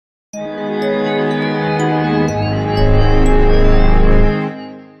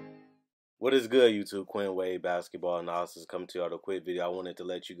is good, YouTube? Quinn Wade basketball analysis coming to y'all with a quick video. I wanted to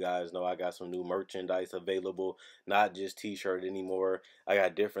let you guys know I got some new merchandise available, not just t-shirt anymore. I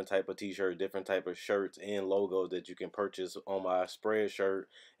got different type of t-shirt, different type of shirts and logos that you can purchase on my spread shirt,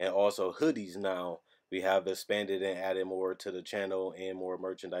 and also hoodies now. We have expanded and added more to the channel and more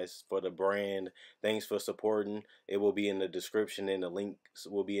merchandise for the brand. Thanks for supporting. It will be in the description and the links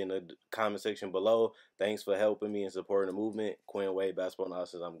will be in the comment section below. Thanks for helping me and supporting the movement. Quinn Wade basketball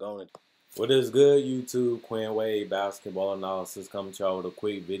analysis. I'm going. What is good, YouTube? Quinn Wade basketball analysis coming to y'all with a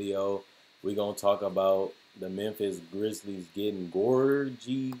quick video. We're going to talk about the Memphis Grizzlies getting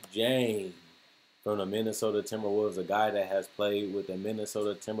Gorguri Dieng from the Minnesota Timberwolves, a guy that has played with the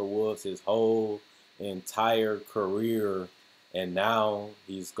Minnesota Timberwolves his whole entire career, and now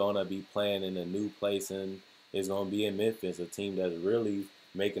he's going to be playing in a new place, and it's going to be in Memphis, a team that's really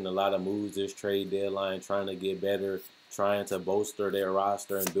making a lot of moves this trade deadline, trying to get better, trying to bolster their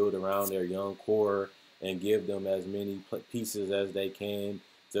roster and build around their young core and give them as many pieces as they can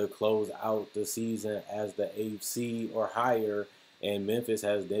to close out the season as the 8th seed or higher. And Memphis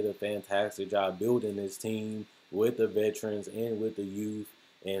has did a fantastic job building this team with the veterans and with the youth,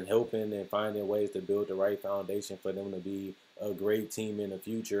 and helping and finding ways to build the right foundation for them to be a great team in the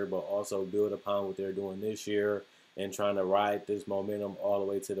future, but also build upon what they're doing this year and trying to ride this momentum all the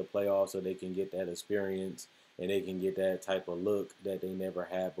way to the playoffs so they can get that experience and they can get that type of look that they never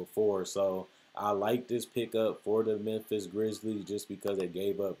had before. So I like this pickup for the Memphis Grizzlies just because they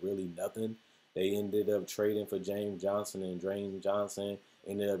gave up really nothing. They ended up trading for James Johnson, and James Johnson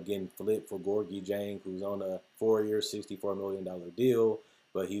ended up getting flipped for Gorguri Dieng, who's on a 4-year, $64 million deal,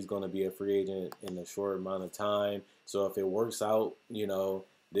 but he's going to be a free agent in a short amount of time. So if it works out,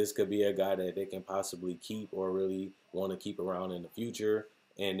 this could be a guy that they can possibly keep or really want to keep around in the future.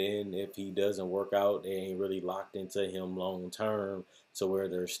 And then if he doesn't work out, they ain't really locked into him long term to where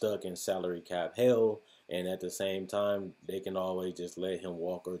they're stuck in salary cap hell. And at the same time, they can always just let him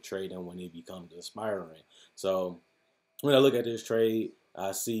walk or trade him when he becomes aspiring. So when I look at this trade,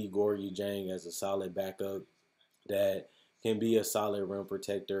 I see Gorguri Dieng as a solid backup that can be a solid rim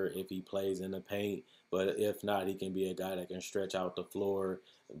protector if he plays in the paint. But if not, he can be a guy that can stretch out the floor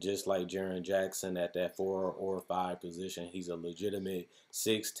just like Jaren Jackson at that 4 or 5 position. He's a legitimate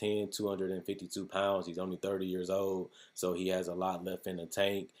 6'10", 252 pounds. He's only 30 years old, so he has a lot left in the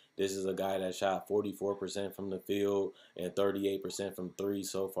tank. This is a guy that shot 44% from the field and 38% from 3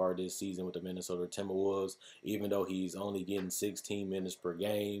 so far this season with the Minnesota Timberwolves. Even though he's only getting 16 minutes per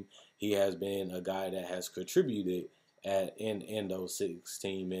game, he has been a guy that has contributed in those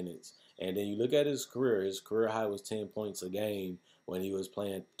 16 minutes. And then you look at his career high was 10 points a game when he was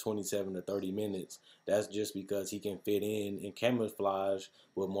playing 27 to 30 minutes. That's just because he can fit in and camouflage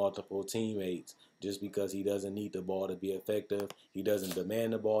with multiple teammates, just because he doesn't need the ball to be effective. He doesn't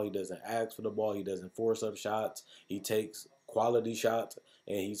demand the ball. He doesn't ask for the ball. He doesn't force up shots. He takes quality shots,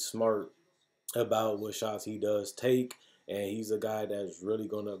 and he's smart about what shots he does take. And he's a guy that's really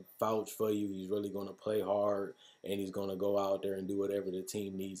going to vouch for you. He's really going to play hard, and he's going to go out there and do whatever the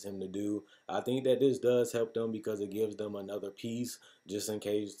team needs him to do. I think that this does help them because it gives them another piece just in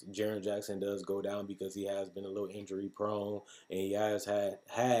case Jaren Jackson does go down, because he has been a little injury prone and he has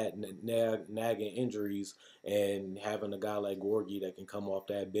had nagging injuries. And having a guy like Gorguri that can come off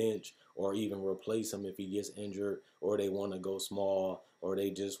that bench or even replace him if he gets injured, or they want to go small, or they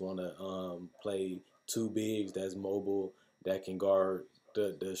just want to play two bigs that's mobile that can guard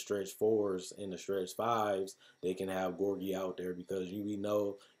the stretch fours and the stretch fives, they can have Gorguri out there, because we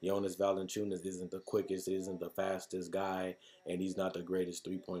know Jonas Valanciunas isn't the quickest, isn't the fastest guy, and he's not the greatest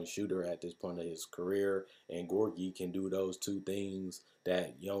three-point shooter at this point of his career. And Gorguri can do those two things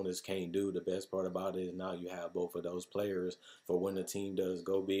that Jonas can't do. The best part about it is now you have both of those players for when the team does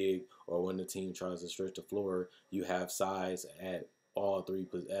go big or when the team tries to stretch the floor. You have size at all three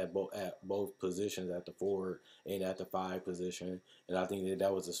at both positions, at the 4 and at the 5 position. And I think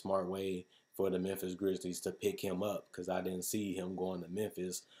that was a smart way for the Memphis Grizzlies to pick him up, because I didn't see him going to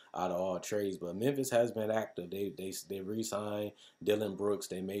Memphis out of all trades. But Memphis has been active. They re-signed Dylan Brooks.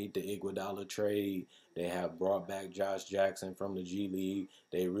 They made the Iguodala trade. They have brought back Josh Jackson from the G League.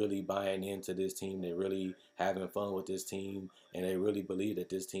 They really buying into this team. They really having fun with this team, and they really believe that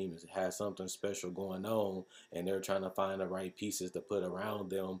this team has something special going on, and they're trying to find the right pieces to put around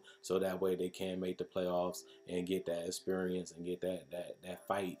them so that way they can make the playoffs and get that experience and get that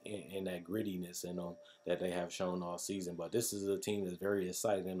fight and that grittiness in them that they have shown all season. But this is a team that's very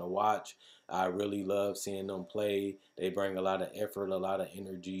exciting to watch. I really love seeing them play. They bring a lot of effort, a lot of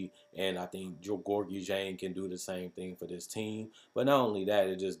energy, and I think Gorguri Dieng can do the same thing for this team. But not only that,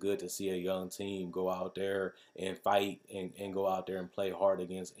 it's just good to see a young team go out there and fight and go out there and play hard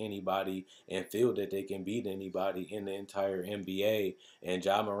against anybody and feel that they can beat anybody in the entire NBA. And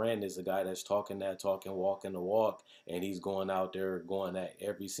Ja Morant is a guy that's talking that talk and walking the walk, and he's going out there going at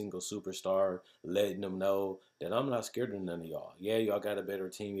every single superstar, letting them know that I'm not scared of none of y'all. Yeah, y'all got a better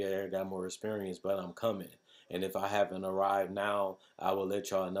team. Yeah, I got more experience, but I'm coming. And if I haven't arrived now, I will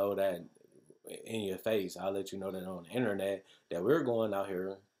let y'all know that in your face. I'll let you know that on the internet that we're going out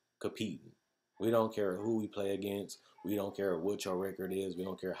here competing. We don't care who we play against. We don't care what your record is. We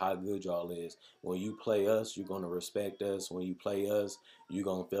don't care how good y'all is. When you play us, you're going to respect us. When you play us, you're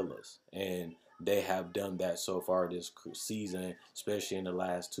going to feel us. And they have done that so far this season, especially in the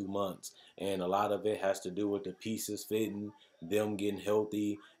last 2 months. And a lot of it has to do with the pieces fitting, them getting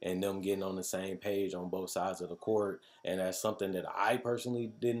healthy, and them getting on the same page on both sides of the court. And that's something that I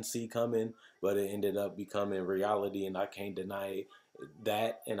personally didn't see coming, but it ended up becoming reality, and I can't deny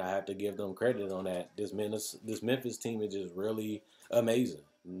that, and I have to give them credit on that. This Memphis team is just really amazing.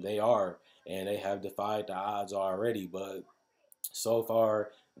 They are, and they have defied the odds already, but so far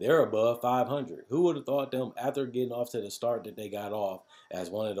they're above 500. Who would have thought them after getting off to the start that they got off as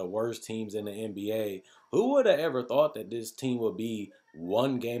one of the worst teams in the NBA? Who would have ever thought that this team would be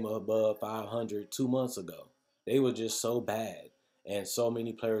one game above 500 2 months ago? They were just so bad. And so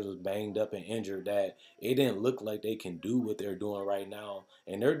many players was banged up and injured that it didn't look like they can do what they're doing right now.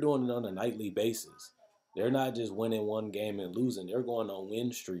 And they're doing it on a nightly basis. They're not just winning one game and losing. They're going on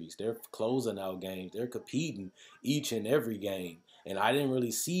win streaks. They're closing out games. They're competing each and every game. And I didn't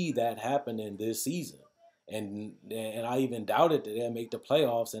really see that happening this season. And I even doubted that they'd make the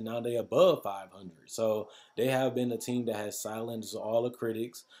playoffs, and now they're above 500. So they have been a team that has silenced all the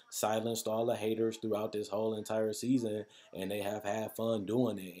critics, silenced all the haters throughout this whole entire season, and they have had fun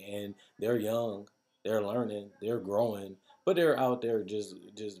doing it. And they're young, they're learning, they're growing, but they're out there just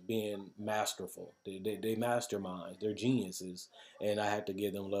being masterful. They masterminds, they're geniuses, and I have to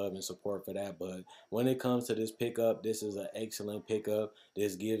give them love and support for that. But when it comes to this pickup, this is an excellent pickup.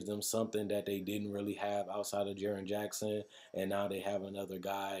 This gives them something that they didn't really have outside of Jaren Jackson, and now they have another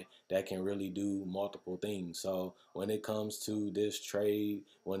guy that can really do multiple things. So when it comes to this trade,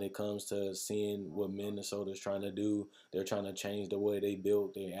 when it comes to seeing what Minnesota's trying to do, they're trying to change the way they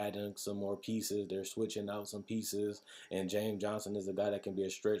built. They're adding some more pieces. They're switching out some pieces. And James Johnson is a guy that can be a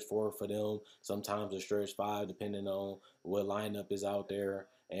stretch four for them, sometimes a stretch five, depending on what lineup is out there.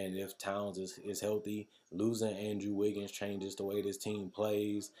 And if Towns is healthy, losing Andrew Wiggins changes the way this team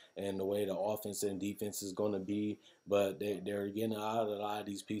plays and the way the offense and defense is going to be. But they're getting out of a lot of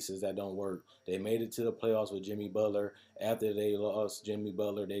these pieces that don't work. They made it to the playoffs with Jimmy Butler. After they lost Jimmy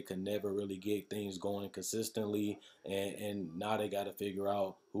Butler, they could never really get things going consistently. And now they got to figure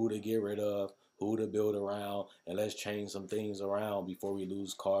out who to get rid of, who to build around, and let's change some things around before we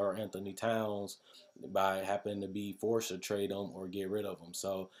lose Carl Anthony Towns by happening to be forced to trade them or get rid of them.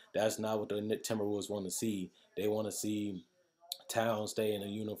 So that's not what the Timberwolves want to see. They want to see Town stay in a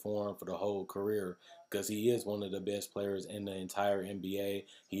uniform for the whole career because he is one of the best players in the entire NBA.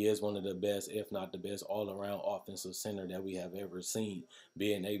 He is one of the best, if not the best, all-around offensive center that we have ever seen.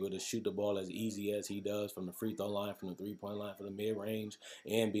 Being able to shoot the ball as easy as he does from the free throw line, from the three-point line, from the mid-range,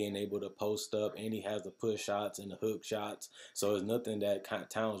 and being able to post up, and he has the push shots and the hook shots. So it's nothing that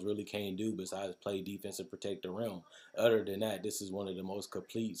Towns really can't do besides play defense and protect the rim. Other than that, this is one of the most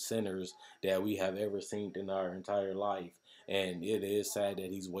complete centers that we have ever seen in our entire life. And it is sad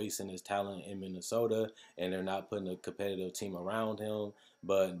that he's wasting his talent in Minnesota and they're not putting a competitive team around him.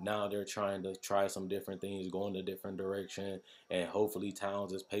 But now they're trying to try some different things, go in a different direction. And hopefully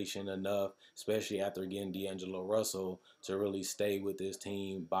Towns is patient enough, especially after getting D'Angelo Russell, to really stay with this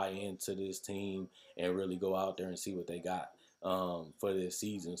team, buy into this team, and really go out there and see what they got for this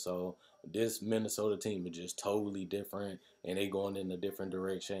season. So this Minnesota team is just totally different, and they going in a different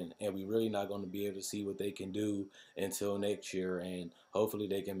direction, and we really not going to be able to see what they can do until next year. And hopefully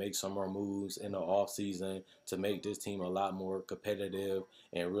they can make some more moves in the off season to make this team a lot more competitive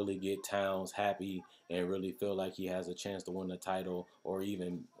and really get Towns happy and really feel like he has a chance to win the title or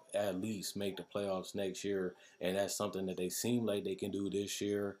even at least make the playoffs next year. And that's something that they seem like they can do this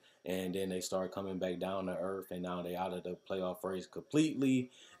year. And then they start coming back down to earth, and now they out of the playoff race completely.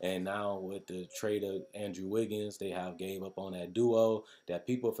 And now with the trade of Andrew Wiggins, they have gave up on that duo that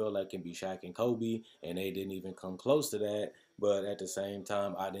people feel like can be Shaq and Kobe, and they didn't even come close to that. But at the same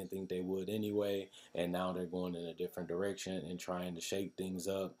time, I didn't think they would anyway. And now they're going in a different direction and trying to shake things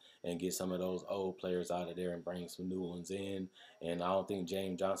up and get some of those old players out of there and bring some new ones in. And I don't think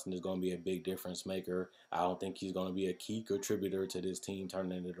James Johnson is going to be a big difference maker. I don't think he's going to be a key contributor to this team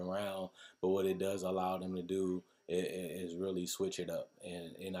turning it around. But what it does allow them to do is really switch it up.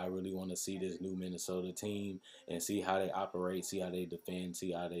 And I really want to see this new Minnesota team and see how they operate, see how they defend,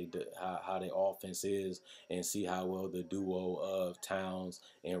 see how their offense is, and see how well the duo of Towns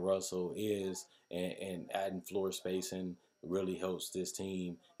and Russell is, and adding floor spacing really helps this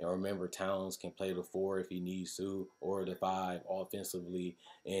team. And remember, Towns can play the 4 if he needs to, or the 5 offensively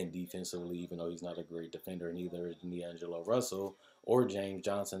and defensively, even though he's not a great defender, neither is D'Angelo Russell or James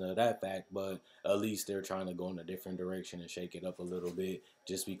Johnson of that fact, but at least they're trying to go in a different direction and shake it up a little bit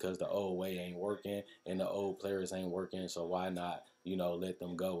just because the old way ain't working and the old players ain't working. So why not, let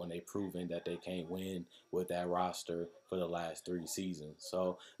them go when they've proven that they can't win with that roster for the last 3 seasons.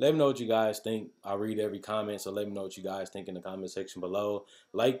 So let me know what you guys think. I read every comment, so let me know what you guys think in the comment section below.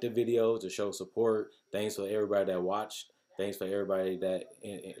 Like the video to show support. Thanks for everybody that watched. Thanks for everybody that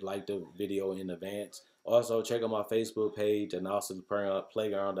liked the video in advance. Also, check out my Facebook page,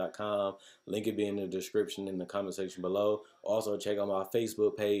 analysisplayground.com. Link will be in the description in the comment section below. Also, check out my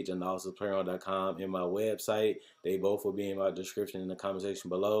Facebook page, analysisplayground.com, and my website. They both will be in my description in the comment section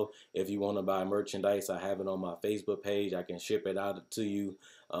below. If you want to buy merchandise, I have it on my Facebook page. I can ship it out to you.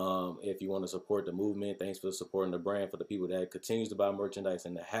 If you want to support the movement, thanks for supporting the brand. For the people that continues to buy merchandise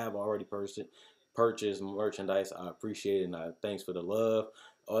and that have already purchased merchandise, I appreciate it, and thanks for the love.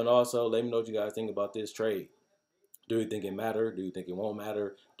 And also, let me know what you guys think about this trade. Do you think it matter? Do you think it won't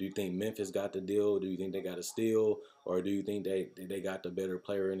matter? Do you think Memphis got the deal? Do you think they got a steal? Or do you think they got the better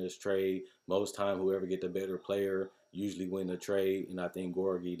player in this trade? Most time, whoever get the better player usually win the trade. And I think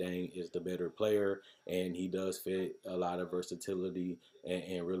Gorguri Dieng is the better player. And he does fit a lot of versatility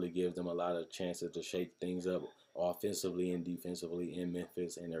and really gives them a lot of chances to shake things up offensively and defensively in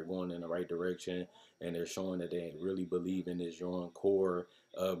Memphis. And they're going in the right direction. And they're showing that they really believe in this young core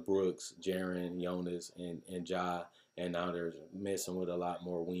of Brooks, Jaren, Jonas, and Ja. And now they're messing with a lot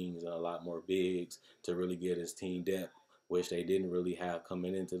more wings and a lot more bigs to really get his team depth, which they didn't really have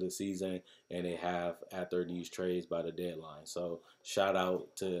coming into the season, and they have after these trades by the deadline. So shout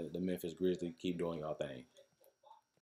out to the Memphis Grizzlies. Keep doing y'all thing.